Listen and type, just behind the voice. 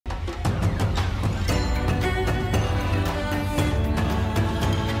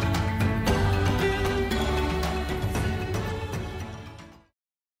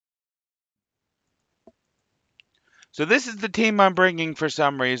So this is the team I'm bringing for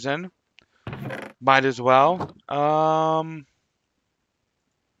some reason. Might as well.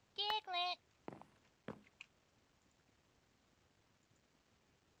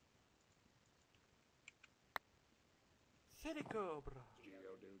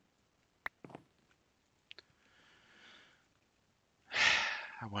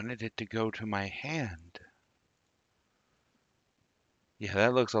 I wanted it to go to my hand. Yeah,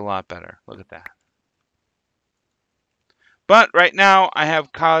 that looks a lot better. Look at that. But right now, I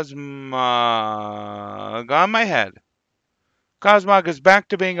have Cosmog on my head. Cosmog is back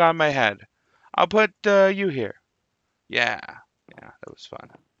to being on my head. I'll put you here. Yeah, that was fun.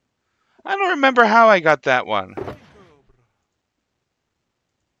 I don't remember how I got that one.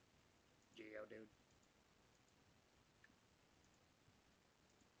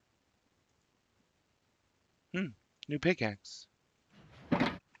 New pickaxe.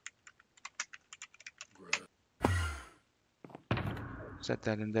 Set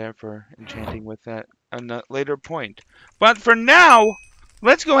that in there for enchanting with that at a later point. But for now,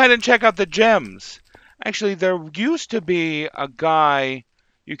 let's go ahead and check out the gems. Actually, there used to be a guy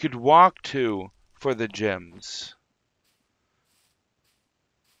you could walk to for the gems.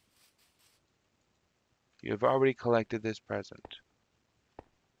 You have already collected this present.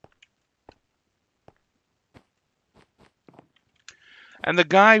 And the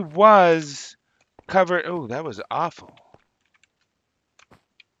guy was covered. Oh, that was awful.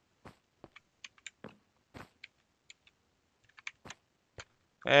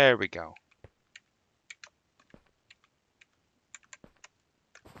 There we go.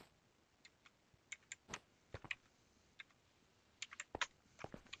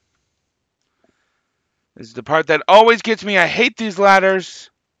 This is the part that always gets me. I hate these ladders.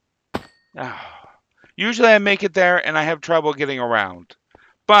 Oh. Usually I make it there and I have trouble getting around.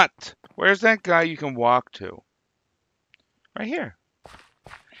 But where's that guy you can walk to? Right here.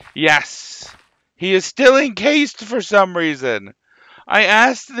 Yes. He is still encased for some reason. I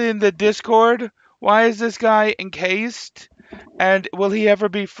asked in the Discord, why is this guy encased? And will he ever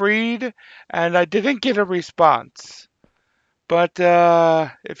be freed? And I didn't get a response. But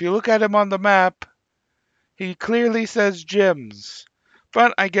if you look at him on the map, he clearly says gyms.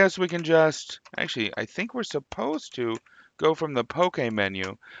 But I guess we can just... Actually, I think we're supposed to go from the Poke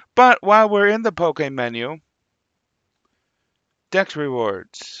menu. But while we're in the Poke menu, Dex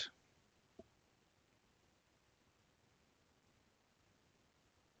rewards.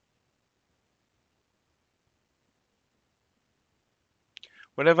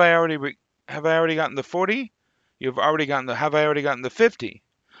 What have I already... Have I already gotten the 40? You've already gotten the... Have I already gotten the 50?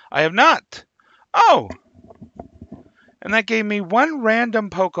 I have not. Oh! And that gave me one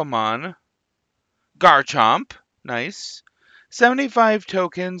random Pokemon. Garchomp. Nice. 75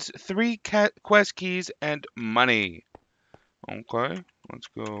 tokens, 3 quest keys, and money. Okay, let's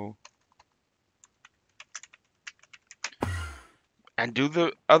go. And do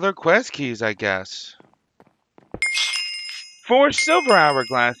the other quest keys, I guess. 4 silver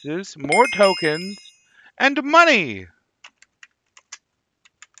hourglasses, more tokens, and money.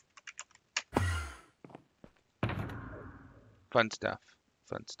 Fun stuff.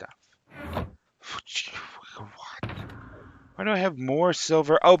 Fun stuff. What? Why do I have more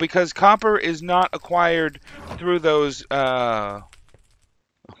silver? Oh, because copper is not acquired through those, Okay,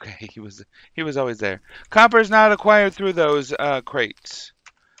 he was always there. Copper is not acquired through those, crates.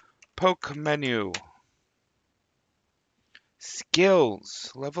 Poke menu.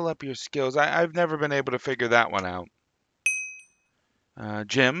 Skills. Level up your skills. I've never been able to figure that one out.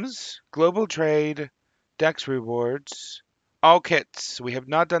 Gyms. Global trade. Dex rewards. All kits. We have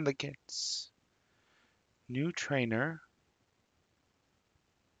not done the kits. New trainer.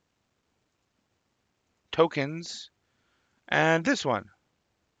 Tokens. And this one.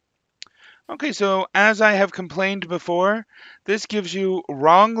 Okay, so as I have complained before, this gives you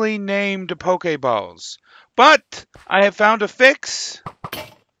wrongly named Pokeballs. But I have found a fix.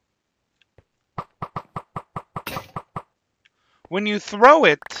 When you throw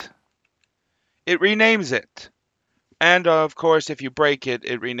it, it renames it. And of course, if you break it,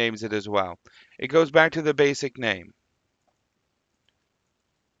 it renames it as well. It goes back to the basic name.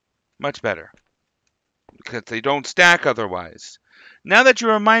 Much better. Because they don't stack otherwise. Now that you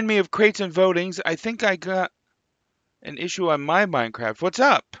remind me of crates and votings, I think I got an issue on my Minecraft. What's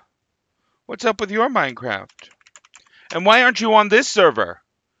up? What's up with your Minecraft? And why aren't you on this server?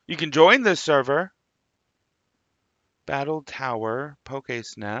 You can join this server. Battle Tower,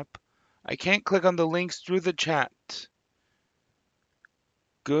 Pokesnap. I can't click on the links through the chat.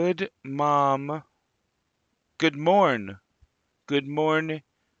 Good mom. Good morn. Good morn.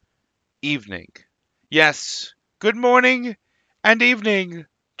 Evening. Yes, Good morning and evening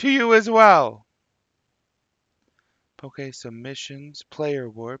to you as well. Poke submissions, player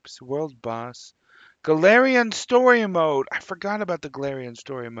warps, world boss, Galarian story mode. I forgot about the Galarian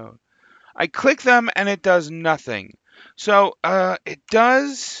story mode. I click them and it does nothing. So it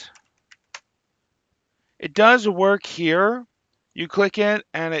does work here. You click it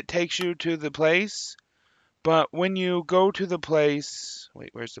and it takes you to the place. But when you go to the place,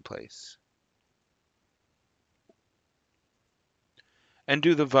 wait, where's the place? And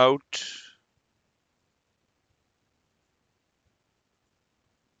do the vote.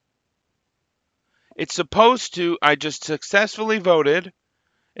 It's supposed to, I just successfully voted.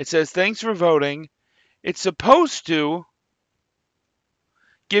 It says, thanks for voting. It's supposed to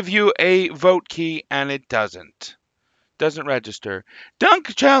give you a vote key, and it doesn't. Doesn't register.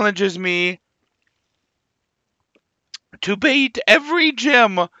 Dunk challenges me to beat every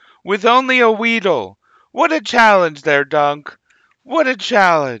gym with only a Weedle. What a challenge there, Dunk. What a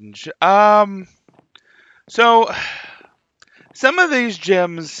challenge. So some of these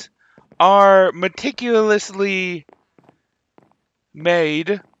gyms are meticulously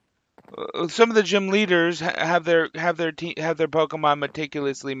made. Some of the gym leaders have their Pokemon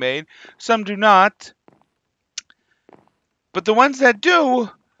meticulously made. Some do not. But the ones that do,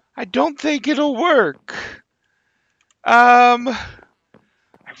 I don't think it'll work. I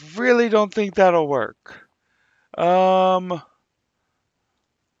really don't think that'll work.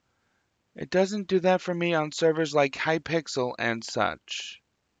 It doesn't do that for me on servers like Hypixel and such.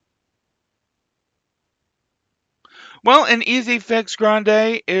 Well, an easy fix,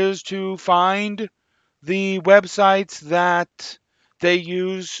 Grande, is to find the websites that they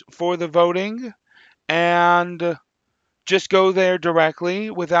use for the voting and just go there directly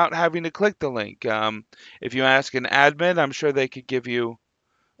without having to click the link. If you ask an admin, I'm sure they could give you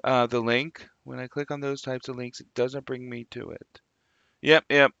the link. When I click on those types of links, it doesn't bring me to it.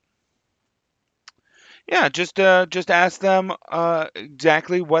 Yep. Yeah, just ask them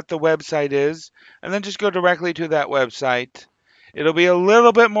exactly what the website is, and then just go directly to that website. It'll be a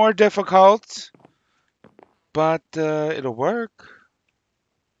little bit more difficult, but it'll work.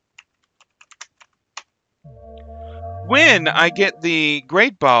 When I get the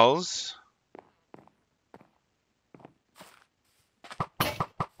Great Balls,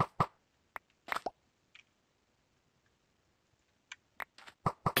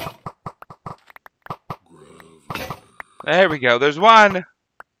 there we go. There's one.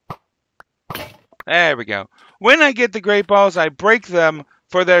 There we go. When I get the Great Balls, I break them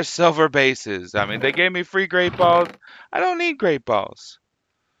for their silver bases. I mean, they gave me free Great Balls. I don't need Great Balls.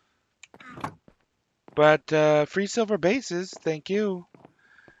 But free silver bases, thank you.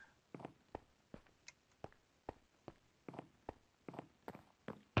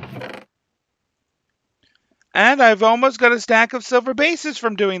 And I've almost got a stack of silver bases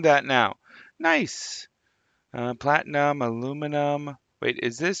from doing that now. Nice. Platinum, aluminum. Wait,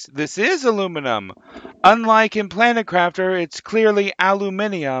 is this? This is aluminum. Unlike in Planet Crafter, it's clearly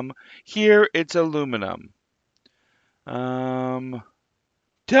aluminium. Here, it's aluminum. Dunk!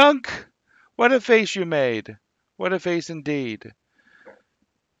 What a face you made. What a face indeed.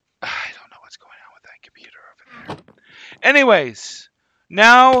 I don't know what's going on with that computer over there. Anyways,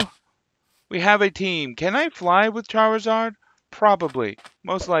 now we have a team. Can I fly with Charizard? Probably.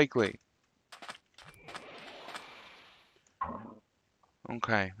 Most likely.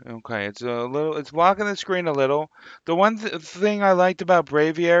 Okay. It's blocking the screen a little. The one thing I liked about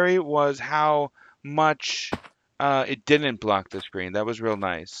Braviary was how much it didn't block the screen. That was real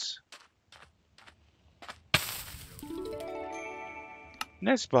nice.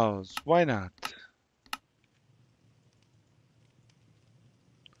 Nest balls. Why not?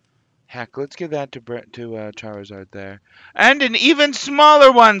 Heck, let's give that to Charizard there. And an even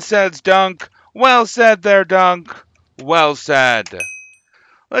smaller one, says Dunk. Well said there, Dunk. Well said.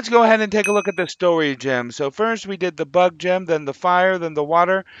 Let's go ahead and take a look at the story gem. So first we did the bug gem, then the fire, then the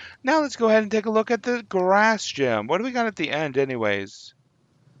water. Now let's go ahead and take a look at the grass gem. What do we got at the end anyways?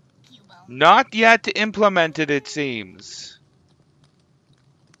 Not yet implemented, it seems.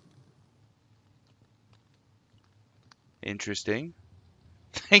 Interesting.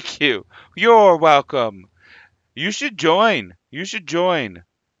 Thank you. You're welcome. You should join. You should join.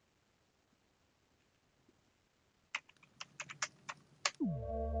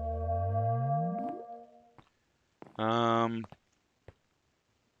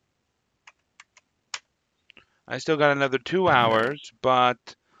 I still got another 2 hours, but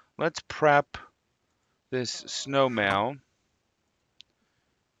let's prep this snow mail.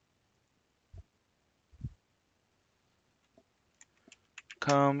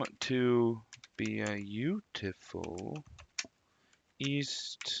 Come to beautiful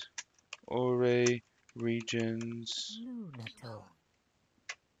East Orre regions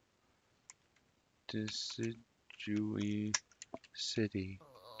decidui city.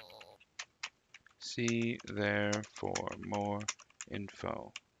 See there for more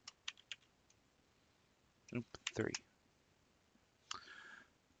info. 3.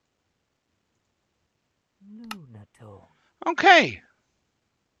 Okay.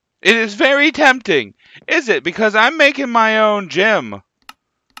 It is very tempting. Is it? Because I'm making my own gym.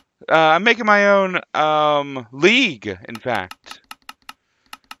 I'm making my own league, in fact.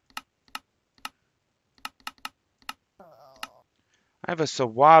 I have a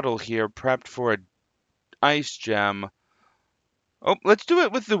Sawaddle here prepped for an ice gem. Oh, let's do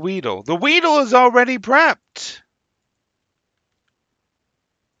it with the Weedle. The Weedle is already prepped.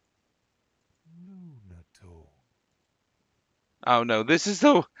 Oh no, this is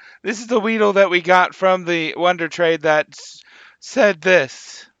the Weedle that we got from the Wonder Trade that said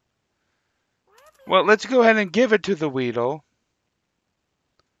this. Well, let's go ahead and give it to the Weedle.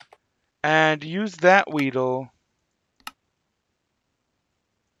 And use that Weedle.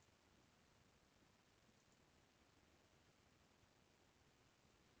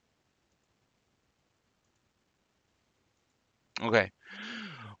 Okay.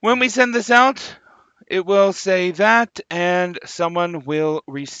 When we send this out, it will say that, and someone will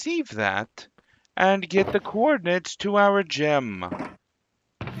receive that and get the coordinates to our gym.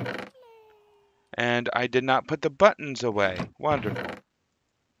 And I did not put the buttons away. Wonderful.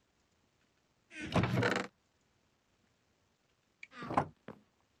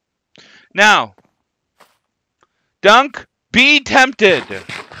 Now, Dunk, be tempted.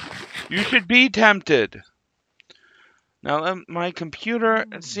 You should be tempted. Now, my computer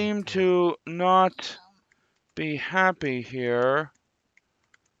seemed to not be happy here.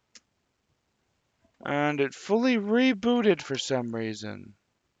 And it fully rebooted for some reason.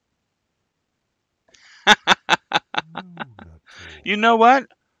 You know what?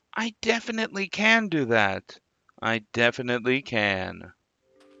 I definitely can do that. I definitely can.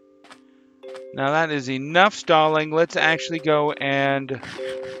 Now that is enough stalling. Let's actually go and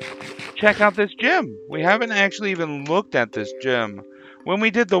check out this gym. We haven't actually even looked at this gym. When we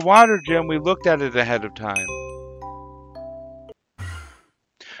did the water gym, we looked at it ahead of time.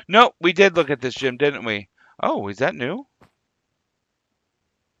 Nope, we did look at this gym, didn't we? Oh, is that new?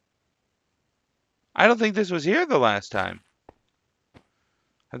 I don't think this was here the last time.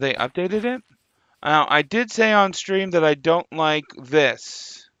 Have they updated it? Now, I did say on stream that I don't like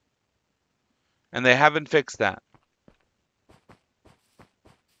this. And they haven't fixed that.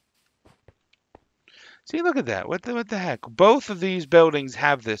 See, look at that. What the heck? Both of these buildings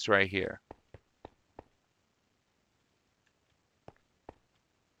have this right here.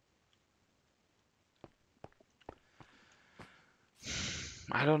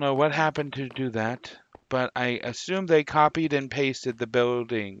 I don't know what happened to do that, but I assume they copied and pasted the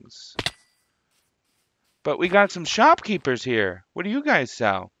buildings. But we got some shopkeepers here. What do you guys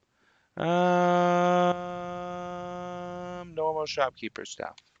sell? Normal shopkeeper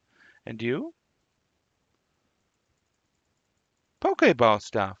stuff. And you? Pokeball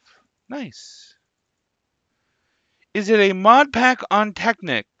stuff. Nice. Is it a mod pack on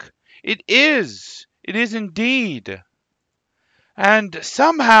Technic? It is. It is indeed. And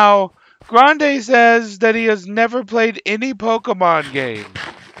somehow, Grande says that he has never played any Pokemon game.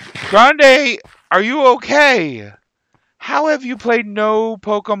 Grande, are you okay? How have you played no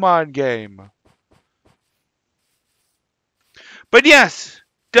Pokemon game? But yes,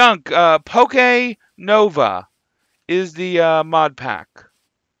 Dunk, PokeNova is the mod pack.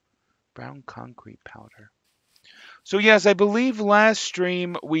 Brown concrete powder. So yes, I believe last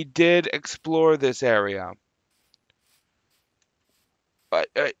stream we did explore this area. I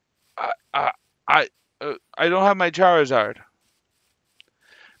don't have my Charizard.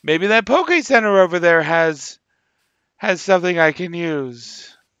 Maybe that Poke Center over there has something I can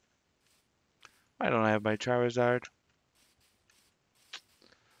use. I don't have my Charizard.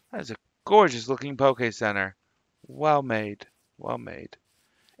 That's a gorgeous looking Poke Center. Well made. Well made.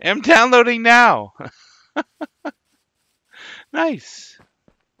 I'm downloading now. Nice.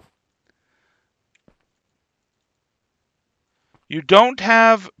 You don't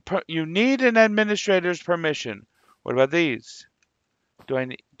have, you need an administrator's permission. What about these? Do I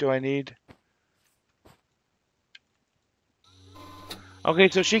need? Okay,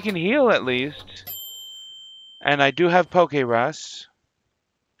 so she can heal at least. And I do have Poke Rust.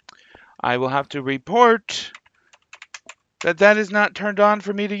 I will have to report that is not turned on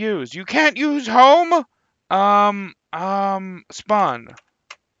for me to use. You can't use home? Spawn.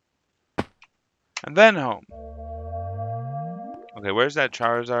 And then home. Okay, where's that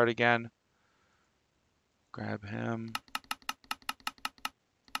Charizard again? Grab him.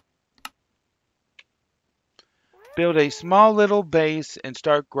 Build a small little base and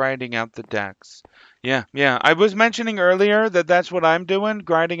start grinding out the decks. Yeah. I was mentioning earlier that that's what I'm doing,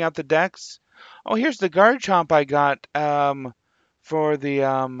 grinding out the decks. Oh, here's the Garchomp I got for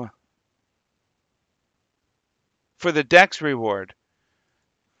the Dex reward.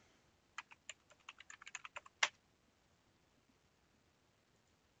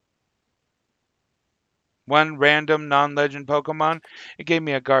 One random non-legend Pokemon. It gave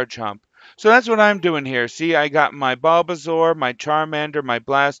me a Garchomp. So that's what I'm doing here. See, I got my Bulbasaur, my Charmander, my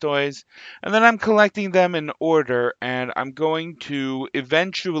Blastoise, and then I'm collecting them in order, and I'm going to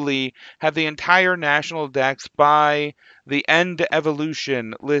eventually have the entire National Dex by the end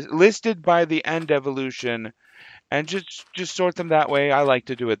evolution, listed by the end evolution, and just sort them that way. I like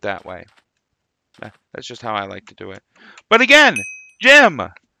to do it that way. That's just how I like to do it. But again, Jim,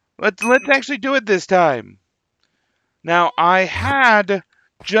 let's actually do it this time. Now, I had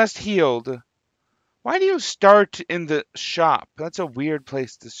just healed. Why do you start in the shop? That's a weird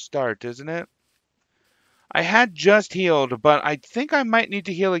place to start, isn't it? I had just healed, but I think I might need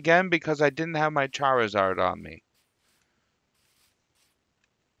to heal again because I didn't have my Charizard on me.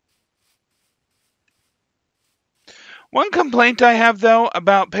 One complaint I have, though,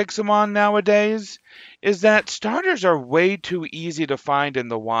 about Pixelmon nowadays is that starters are way too easy to find in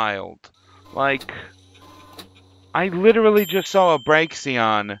the wild. Like, I literally just saw a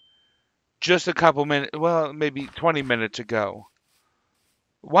Braixeon just a couple minutes, well, maybe 20 minutes ago.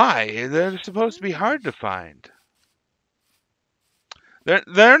 Why? They're supposed to be hard to find.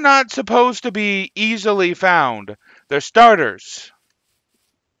 They're not supposed to be easily found. They're starters.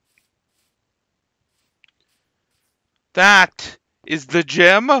 That is the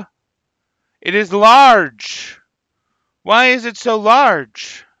gym. It is large. Why is it so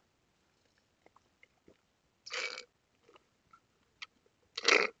large?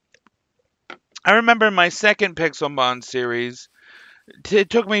 I remember in my second Pixelmon series,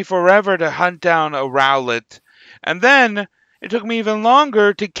 it took me forever to hunt down a Rowlet. And then it took me even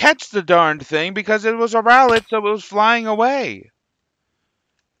longer to catch the darned thing because it was a Rowlet, so it was flying away.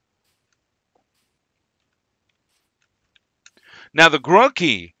 Now the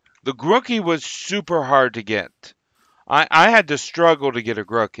Grookey was super hard to get. I had to struggle to get a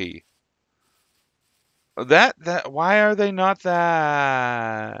Grookey. Why are they not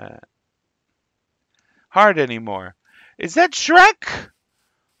that hard anymore? Is that Shrek?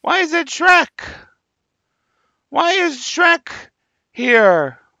 Why is it Shrek? Why is Shrek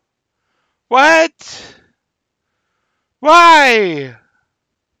here? What? Why?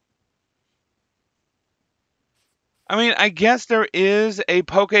 I mean, I guess there is a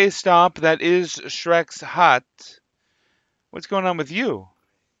Pokestop that is Shrek's hut. What's going on with you?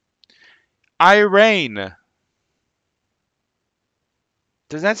 Irene.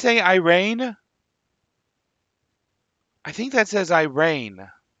 Does that say Irene? I think that says Irene.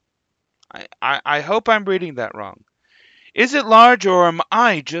 I hope I'm reading that wrong. Is it large or am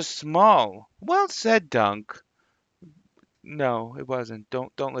I just small? Well said, Dunk. No, it wasn't.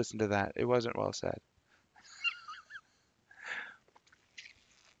 Don't listen to that. It wasn't well said.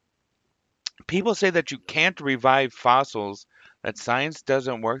 People say that you can't revive fossils, that science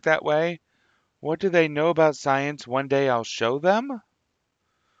doesn't work that way. What do they know about science? One day I'll show them?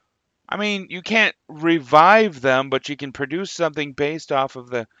 I mean, you can't revive them, but you can produce something based off of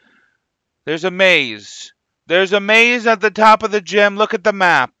the... There's a maze. There's a maze at the top of the gym. Look at the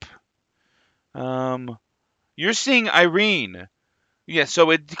map. You're seeing Irene. Yeah, so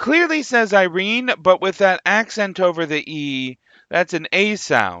it clearly says Irene, but with that accent over the E, that's an A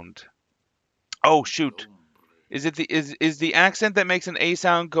sound. Oh, shoot. Is it is the accent that makes an A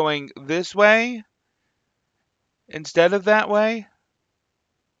sound going this way instead of that way?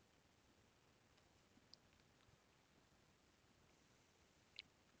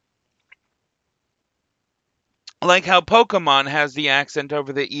 Like how Pokemon has the accent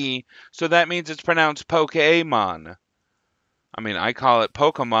over the E, so that means it's pronounced Pokémon. I mean, I call it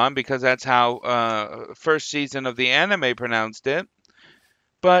Pokemon because that's how first season of the anime pronounced it.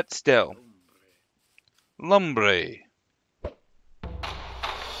 But still. Lumbre.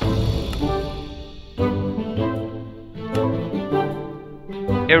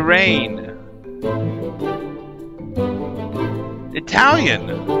 Irene. Italian.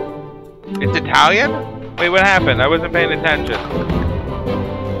 It's Italian? Wait, what happened? I wasn't paying attention.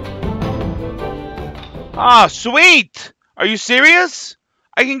 Ah, sweet! Are you serious?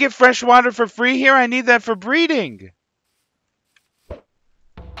 I can get fresh water for free here? I need that for breeding.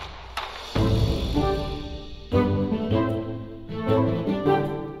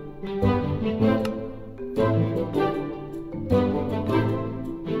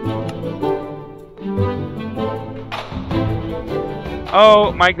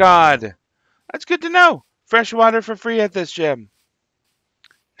 Oh my god. That's good to know. Fresh water for free at this gym.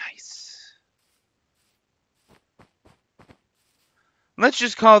 Nice. Let's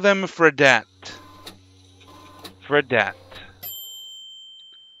just call them Fredette. Fredette.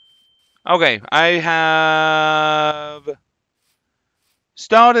 Okay, I have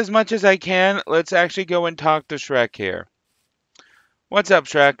stalled as much as I can. Let's actually go and talk to Shrek here. What's up,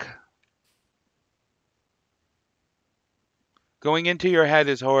 Shrek? Going into your head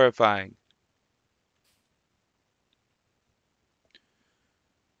is horrifying.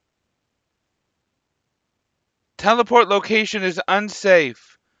 Teleport location is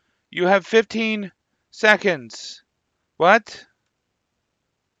unsafe. You have 15 seconds. What?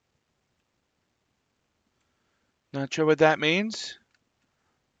 Not sure what that means.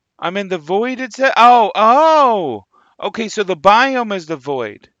 I'm in the void, it said. Oh! Okay, so the biome is the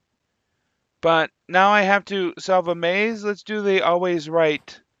void. But now I have to solve a maze. Let's do the always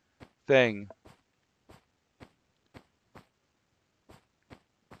right thing.